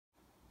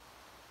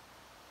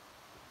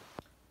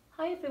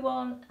Hi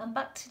everyone, I'm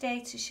back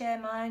today to share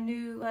my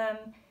new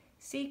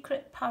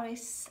Secret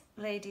Paris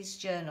Ladies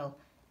Journal.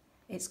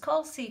 It's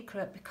called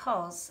Secret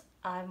because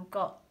I've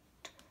got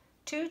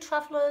two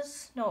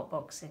travellers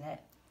notebooks in it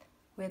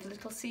with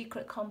little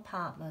secret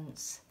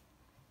compartments.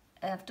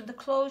 I've done the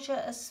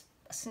closure as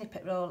a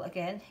snippet roll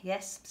again.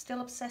 Yes,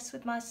 still obsessed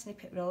with my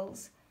snippet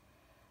rolls.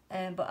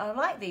 But I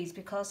like these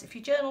because if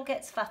your journal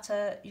gets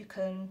fatter, you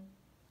can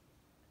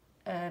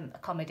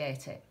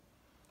accommodate it.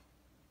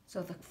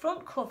 So the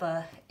front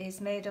cover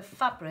is made of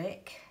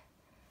fabric,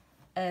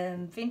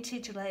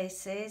 vintage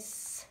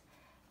laces.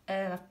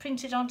 I've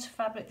printed onto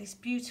fabric this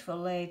beautiful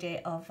lady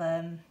of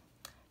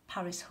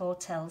Paris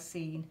hotel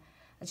scene.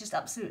 I just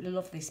absolutely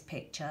love this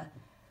picture.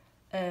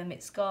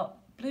 It's got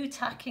blue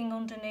tacking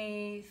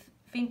underneath,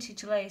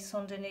 vintage lace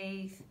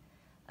underneath,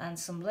 and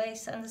some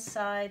lace on the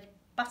side,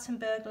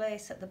 Battenberg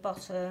lace at the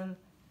bottom,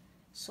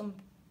 some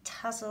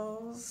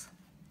tassels.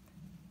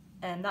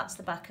 And that's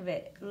the back of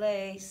it,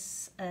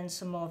 lace and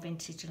some more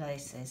vintage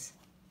laces.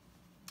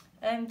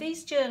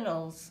 These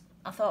journals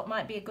I thought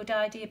might be a good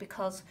idea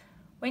because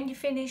when you're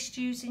finished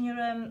using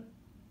your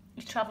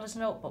traveller's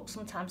notebook,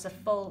 sometimes they're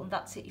full and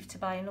that's it, you have to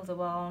buy another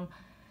one,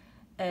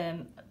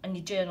 and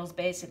your journal's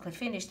basically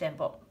finished then.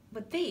 But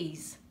with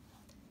these,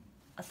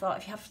 I thought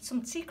if you have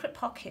some secret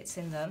pockets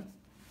in them,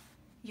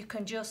 you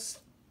can just,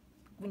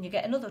 when you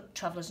get another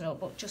traveller's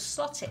notebook, just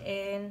slot it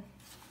in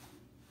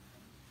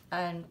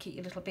and keep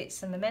your little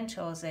bits and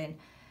mementos in.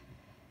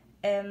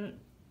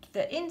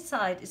 The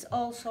inside is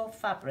also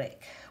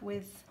fabric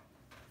with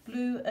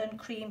blue and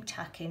cream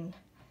tacking,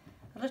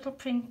 a little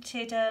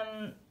printed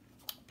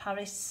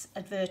Paris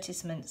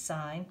advertisement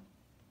sign,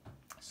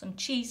 some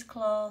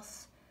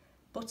cheesecloth,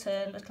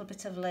 button, a little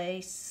bit of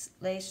lace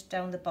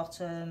down the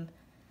bottom,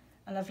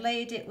 and I've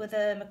laid it with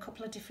a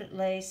couple of different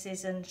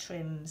laces and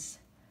trims.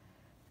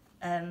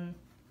 I'll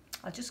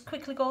just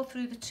quickly go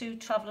through the two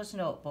travellers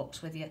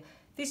notebooks with you.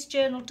 This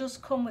journal does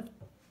come with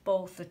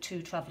both the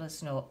two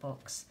travellers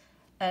notebooks,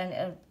 and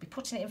I'll be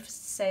putting it in for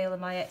sale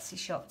in my Etsy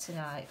shop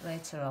tonight,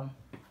 later on.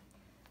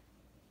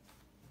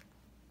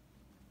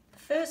 The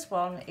first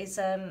one is,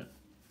 I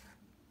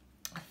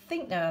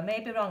think now, I may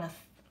be wrong,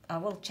 I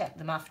will check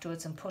them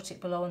afterwards and put it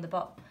below in the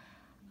bottom.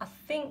 I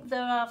think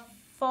there are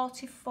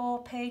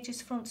 44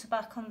 pages front to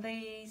back on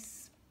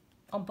these,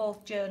 on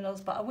both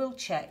journals, but I will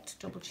check, to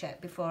double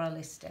check before I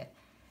list it.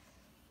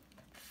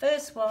 The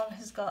first one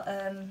has got,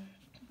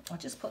 I'll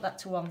just put that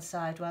to one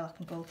side while I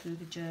can go through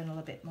the journal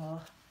a bit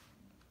more.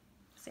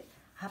 See,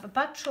 I have a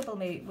bad trouble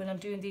when I'm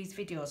doing these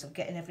videos of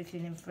getting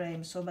everything in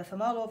frame, so if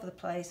I'm all over the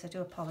place, I do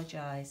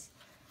apologise.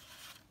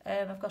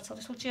 I've got a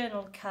little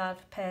journal card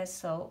for Pear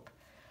Soap.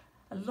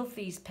 I love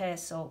these Pear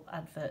Soap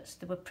adverts.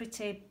 They were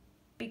pretty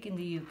big in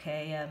the UK,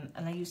 and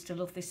I used to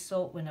love this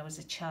soap when I was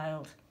a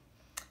child.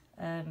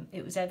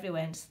 It was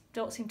everywhere and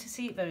don't seem to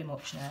see it very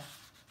much now.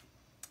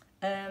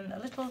 A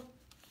little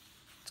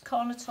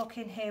corner tuck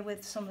in here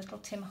with some little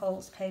Tim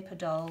Holtz paper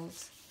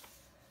dolls.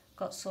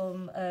 Got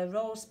some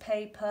rose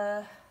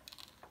paper,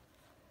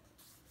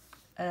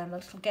 a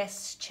little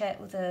guest check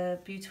with a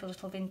beautiful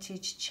little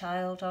vintage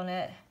child on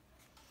it.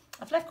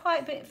 I've left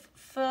quite a bit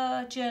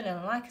for journal,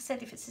 and like I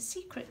said, if it's a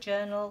secret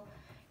journal,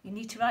 you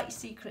need to write your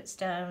secrets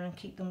down and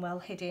keep them well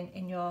hidden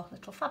in your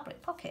little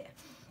fabric pocket.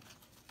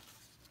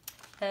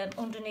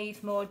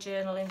 Underneath, more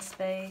journaling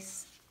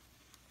space,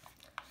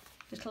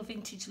 little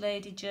vintage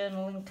lady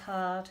journaling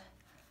card.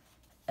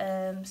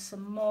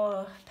 Some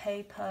more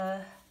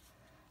paper.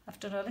 I've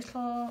done a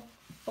little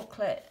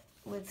booklet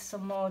with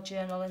some more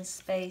journaling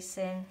space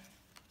in.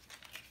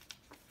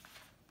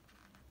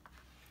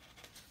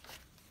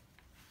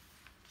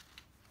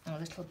 A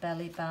little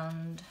belly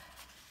band.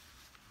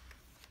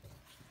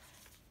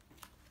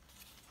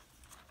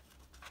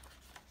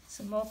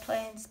 Some more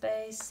plain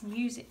space,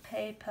 music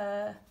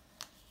paper,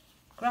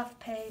 graph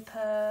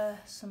paper,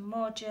 some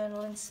more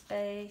journaling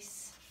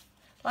space.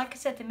 Like I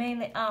said, they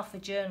mainly are for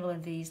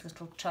journaling, these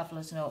little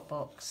travellers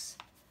notebooks,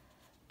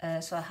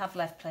 so I have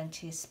left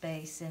plenty of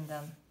space in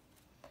them.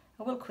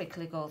 I will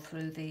quickly go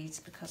through these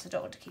because I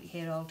don't want to keep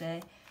here all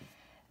day.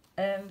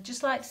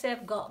 Just like to say,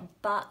 I've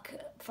got back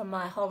from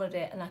my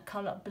holiday and I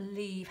cannot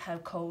believe how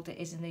cold it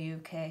is in the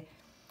UK.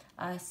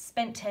 I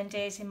spent 10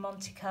 days in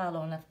Monte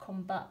Carlo and I've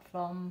come back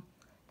from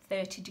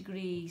 30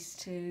 degrees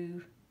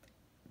to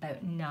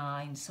about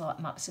 9, so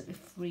I'm absolutely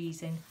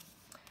freezing.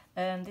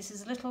 This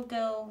is a little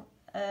girl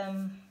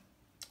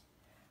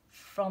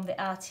from the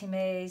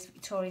Artimés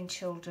Victorian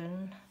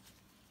Children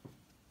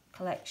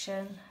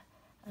collection.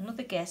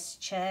 Another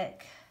guest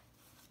check.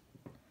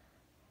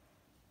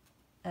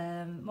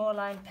 More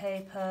lined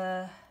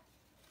paper,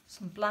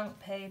 some blank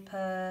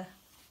paper,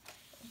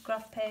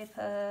 graph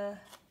paper,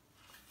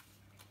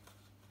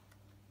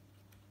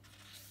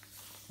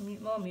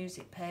 more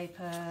music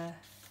paper,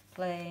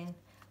 plain.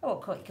 I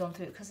won't quite go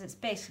through it because it's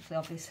basically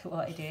obvious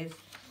what it is.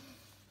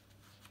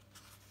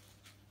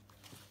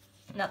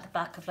 And at the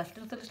back I've left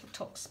another little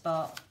tuck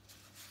spot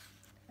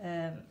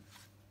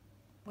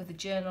with a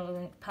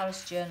journaling,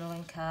 Paris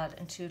journaling card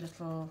and two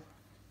little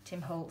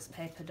Tim Holtz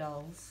paper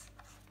dolls.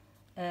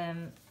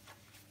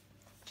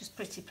 just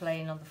pretty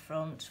plain on the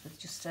front with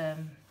just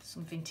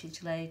some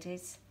vintage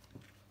ladies.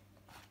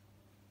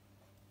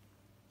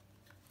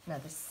 Now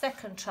the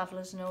second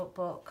traveller's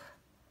notebook,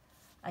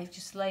 I've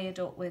just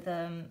layered up with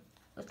a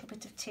little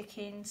bit of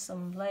ticking,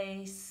 some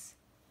lace,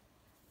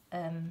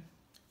 a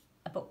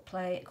book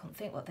plate, I couldn't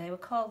think what they were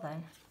called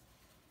then.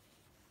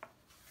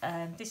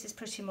 This is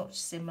pretty much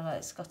similar.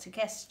 It's got a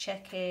guest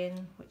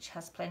check-in, which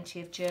has plenty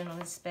of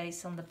journaling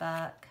space on the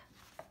back.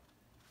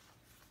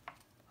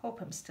 Hope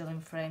I'm still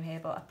in frame here,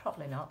 but I'm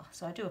probably not,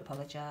 so I do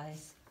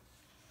apologise.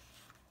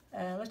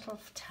 A little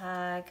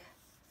tag,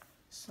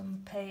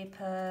 some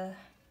paper,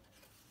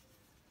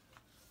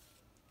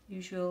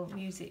 usual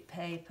music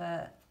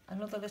paper,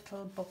 another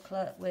little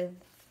booklet with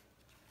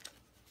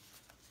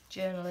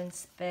journaling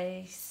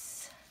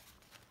space,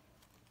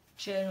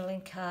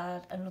 journaling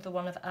card, another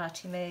one of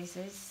Artie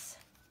Maze's,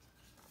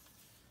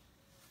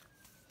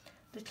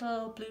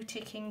 little blue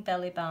ticking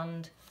belly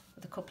band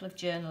with a couple of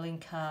journaling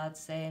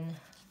cards in,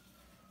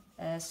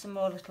 some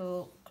more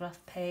little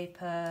graph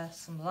paper,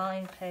 some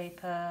line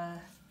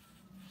paper.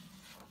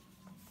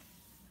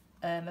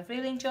 I've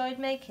really enjoyed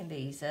making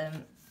these.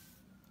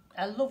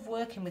 I love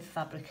working with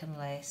fabric and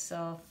lace,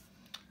 so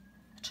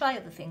I try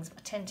other things, but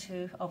I tend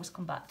to always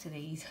come back to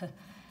these.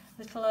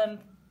 Little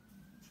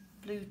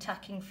blue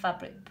tacking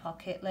fabric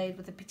pocket laid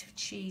with a bit of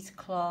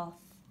cheesecloth,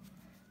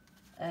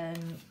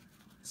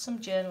 some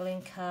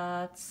journaling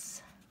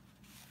cards,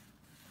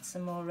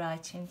 some more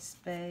writing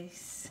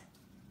space.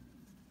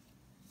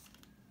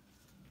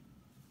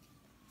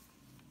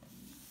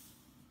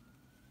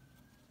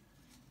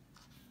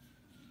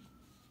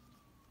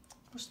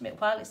 Must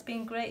admit, while it's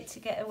been great to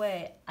get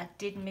away, I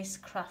did miss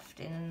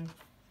crafting, and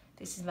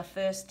this is my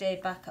first day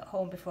back at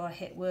home before I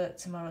hit work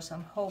tomorrow, so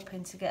I'm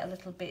hoping to get a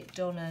little bit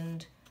done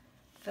and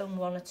film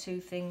one or two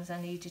things I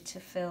needed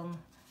to film.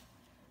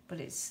 But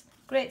it's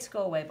great to go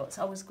away, but it's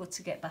always good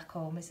to get back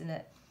home, isn't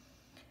it?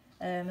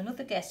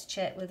 Another guest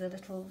check with a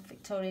little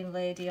Victorian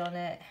lady on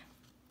it,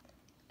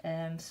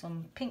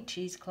 some pink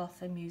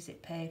cheesecloth and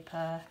music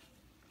paper,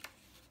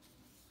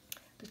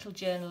 little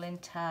journaling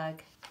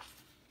tag,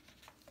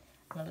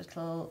 and a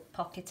little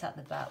pocket at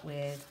the back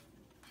with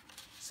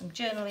some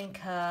journaling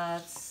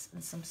cards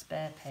and some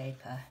spare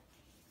paper.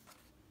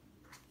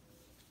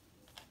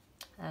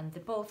 And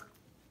they both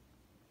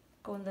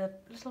go in the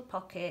little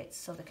pockets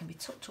so they can be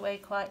tucked away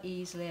quite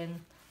easily,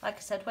 and like I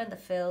said, when they're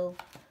filled,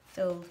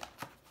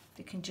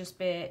 they can just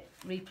be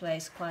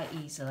replaced quite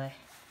easily.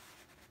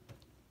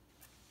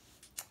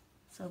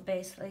 So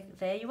basically,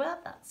 there you are,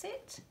 that's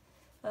it.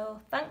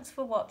 Well, thanks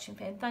for watching,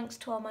 and thanks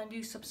to all my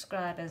new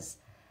subscribers.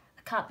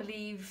 I can't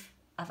believe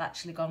I've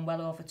actually gone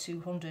well over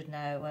 200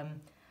 now.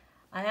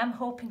 I am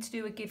hoping to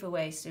do a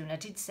giveaway soon. I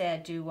did say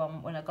I'd do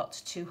one when I got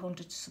to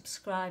 200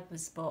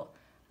 subscribers, but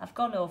I've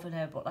gone over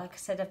now. But like I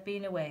said, I've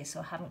been away, so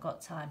I haven't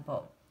got time,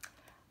 but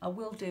I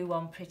will do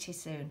one pretty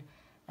soon.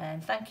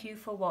 And thank you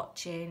for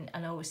watching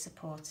and always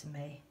supporting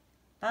me.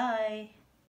 Bye.